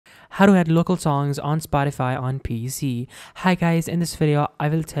How to add local songs on Spotify on PC. Hi guys, in this video I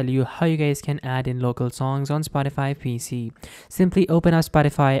will tell you how you guys can add in local songs on Spotify PC. Simply open up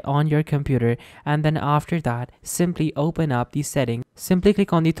Spotify on your computer, and then after that simply open up the settings. Simply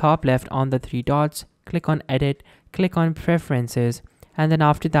click on the top left on the three dots, click on edit, click on preferences, and then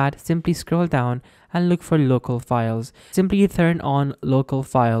after that simply scroll down and look for local files. Simply turn on local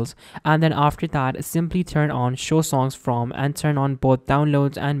files, and then after that simply turn on show songs from and turn on both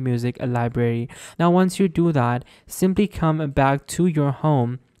downloads and music library. Now once you do that, simply come back to your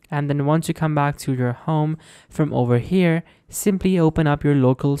home, and then once you come back to your home, from over here simply open up your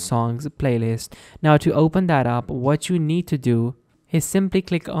local songs playlist. Now to open that up, what you need to do is simply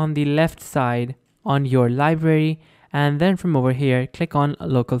click on the left side on your library, and then from over here click on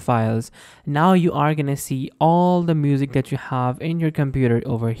local files. Now you are gonna see all the music that you have in your computer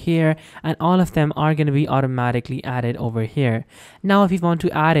over here, and all of them are gonna be automatically added over here. Now if you want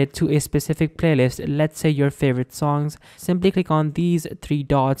to add it to a specific playlist, let's say your favorite songs, simply click on these three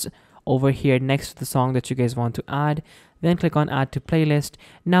dots over here next to the song that you guys want to add, then click on add to playlist.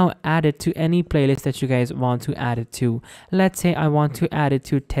 Now add it to any playlist that you guys want to add it to. Let's say I want to add it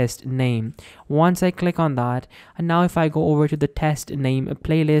to test name. Once I click on that, and now if I go over to the test name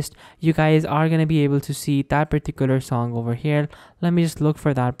playlist, you guys are going to be able to see that particular song over here. Let me just look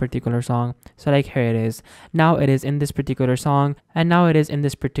for that particular song. So like here it is. Now it is in this particular song, and now it is in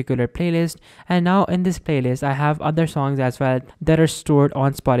this particular playlist, and now in this playlist I have other songs as well that are stored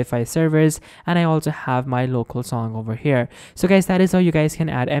on Spotify servers, and I also have my local song over here. So guys, that is how you guys can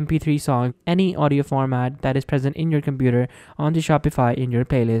add MP3 song, any audio format that is present in your computer, onto Shopify in your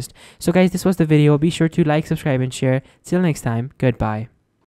playlist. So guys, this was the video. Be sure to like, subscribe, and share. Till next time, goodbye.